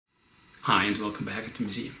Hi and welcome back at the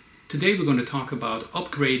museum. Today we're going to talk about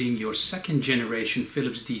upgrading your second generation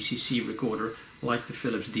Philips DCC recorder like the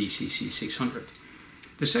Philips DCC 600.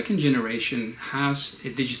 The second generation has a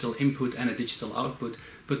digital input and a digital output,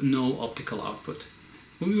 but no optical output.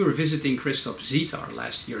 When we were visiting Krzysztof Zitar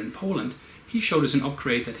last year in Poland, he showed us an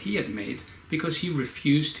upgrade that he had made because he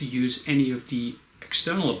refused to use any of the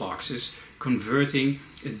external boxes converting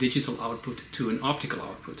a digital output to an optical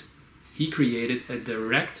output. He created a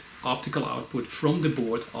direct optical output from the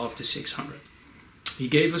board of the 600. He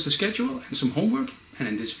gave us a schedule and some homework, and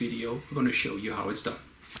in this video we're going to show you how it's done.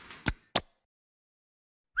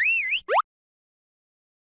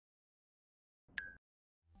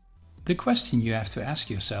 The question you have to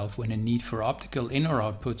ask yourself when in need for optical in or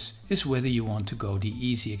outputs is whether you want to go the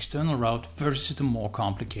easy external route versus the more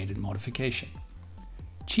complicated modification.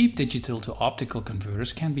 Cheap digital to optical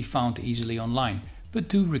converters can be found easily online, but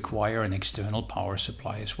do require an external power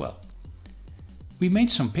supply as well. We made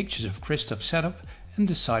some pictures of Krzysztof's setup and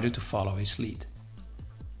decided to follow his lead.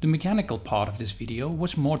 The mechanical part of this video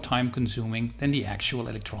was more time consuming than the actual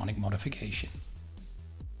electronic modification.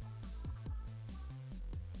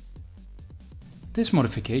 This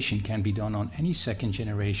modification can be done on any second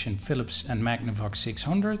generation Philips and Magnavox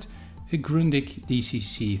 600, a Grundig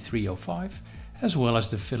DCC 305, as well as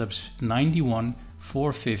the Philips 91,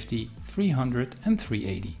 450, 300 and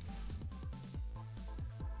 380.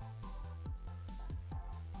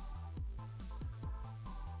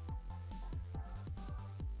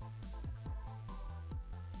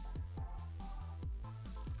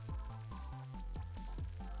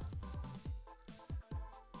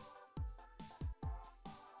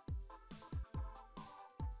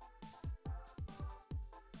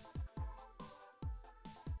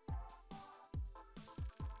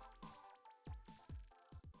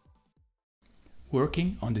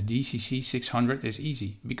 Working on the DCC 600 is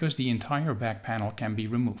easy because the entire back panel can be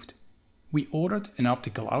removed. We ordered an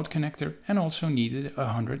optical out connector and also needed a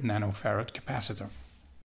 100 nanofarad capacitor.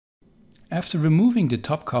 After removing the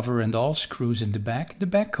top cover and all screws in the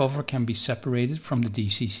back cover can be separated from the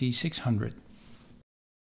DCC 600.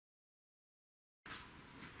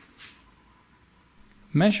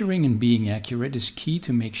 Measuring and being accurate is key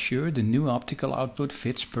to make sure the new optical output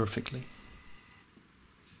fits perfectly.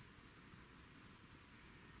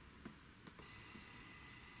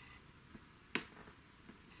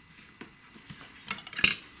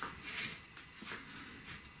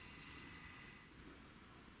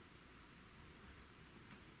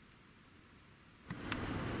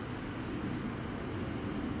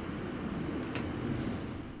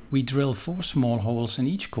 We drill 4 small holes in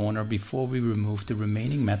each corner before we remove the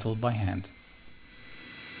remaining metal by hand.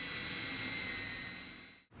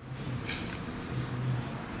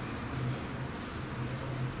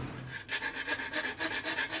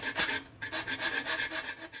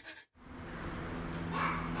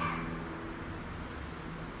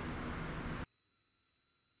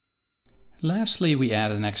 Lastly, we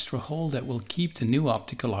add an extra hole that will keep the new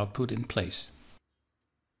optical output in place.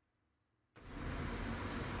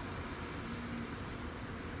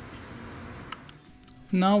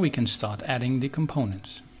 Now we can start adding the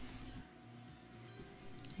components.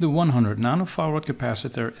 The 100 nanofarad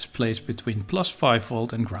capacitor is placed between plus 5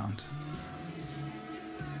 volt and ground.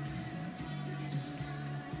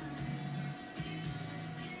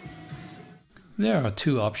 There are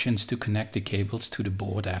 2 options to connect the cables to the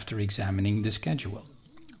board after examining the schedule: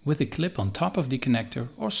 with a clip on top of the connector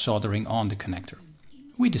or soldering on the connector.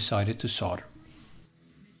 We decided to solder.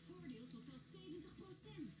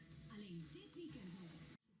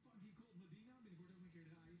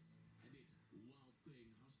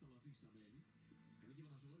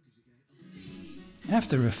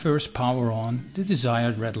 After a first power on, the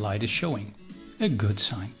desired red light is showing. A good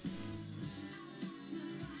sign.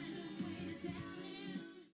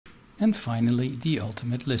 And finally, the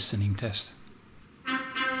ultimate listening test.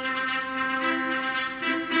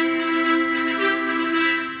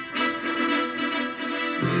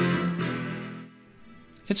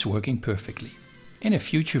 It's working perfectly. In a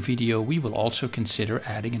future video we will also consider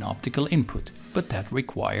adding an optical input, but that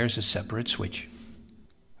requires a separate switch.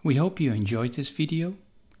 We hope you enjoyed this video.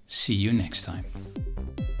 See you next time.